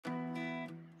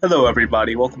Hello,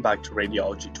 everybody. Welcome back to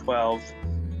Radiology 12.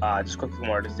 Just quickly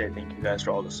wanted to say thank you guys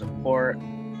for all the support,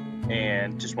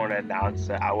 and just want to announce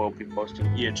that I will be posting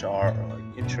EHR or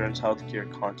like insurance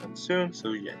healthcare content soon.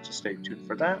 So yeah, just stay tuned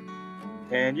for that.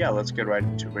 And yeah, let's get right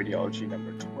into Radiology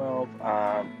number 12.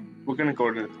 We're gonna go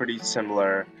to a pretty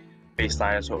similar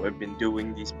baseline as what we've been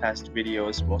doing these past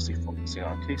videos, mostly focusing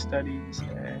on case studies.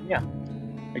 And yeah,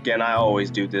 again, I always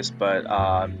do this,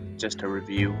 but just to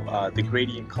review, the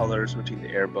gradient colors between the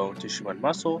air, bone, tissue, and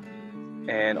muscle.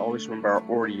 And always remember our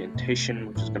orientation,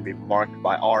 which is going to be marked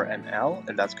by R and L,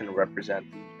 and that's going to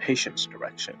represent the patient's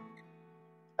direction,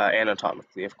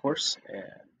 anatomically, of course. And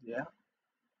yeah.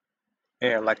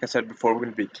 And like I said before, we're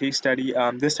going to be a case study.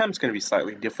 This time it's going to be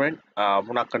slightly different.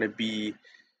 We're not going to be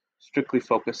strictly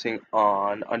focusing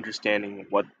on understanding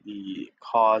what the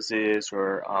cause is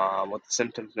or what the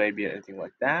symptoms may be, anything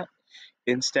like that.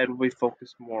 Instead, we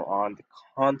focus more on the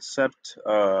concept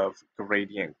of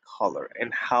gradient color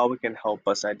and how it can help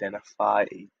us identify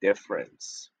a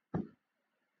difference.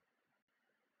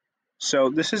 So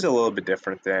this is a little bit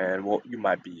different than what you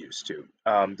might be used to.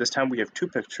 This time we have two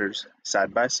pictures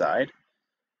side by side.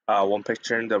 One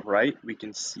picture in the right, we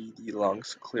can see the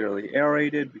lungs clearly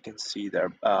aerated. We can see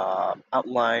their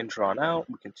outline drawn out.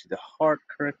 We can see the heart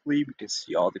correctly. We can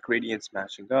see all the gradients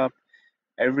matching up.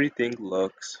 Everything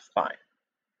looks fine,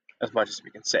 as much as we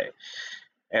can say.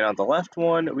 And on the left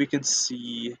one, we can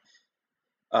see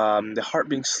the heart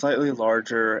being slightly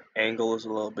larger, angle is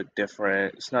a little bit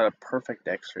different. It's not a perfect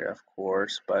x-ray, of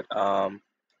course, but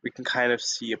we can kind of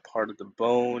see a part of the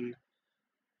bone.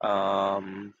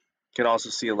 Can also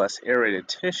see a less aerated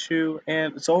tissue,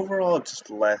 and it's overall just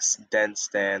less dense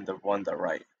than the one on the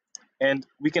right. And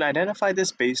we can identify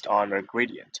this based on a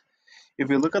gradient. If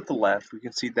we look at the left, we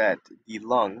can see that the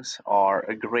lungs are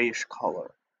a grayish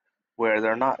color, where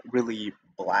they're not really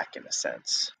black in a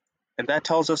sense. And that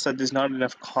tells us that there's not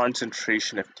enough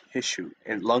concentration of tissue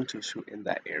and lung tissue in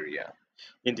that area,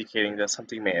 indicating that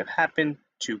something may have happened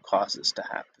to cause this to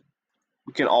happen.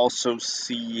 We can also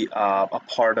see a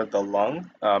part of the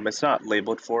lung. It's not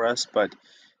labeled for us, but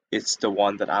it's the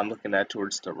one that I'm looking at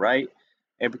towards the right.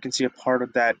 And we can see a part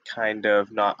of that kind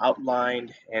of not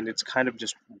outlined, and it's kind of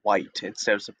just white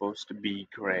instead of supposed to be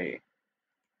gray.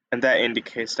 And that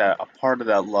indicates that a part of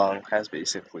that lung has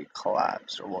basically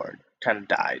collapsed or kind of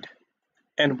died.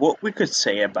 And what we could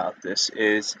say about this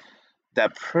is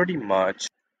that pretty much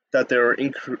that there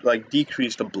are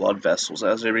decreased the blood vessels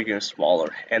as they become smaller,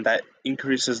 and that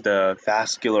increases the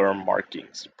vascular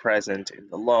markings present in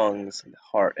the lungs and the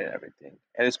heart and everything.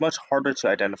 And it's much harder to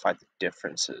identify the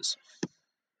differences,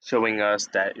 showing us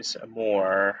that it's a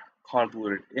more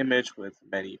convoluted image with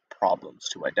many problems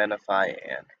to identify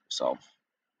and resolve.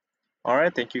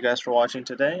 Alright, thank you guys for watching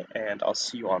today, and I'll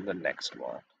see you on the next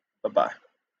one. Bye bye.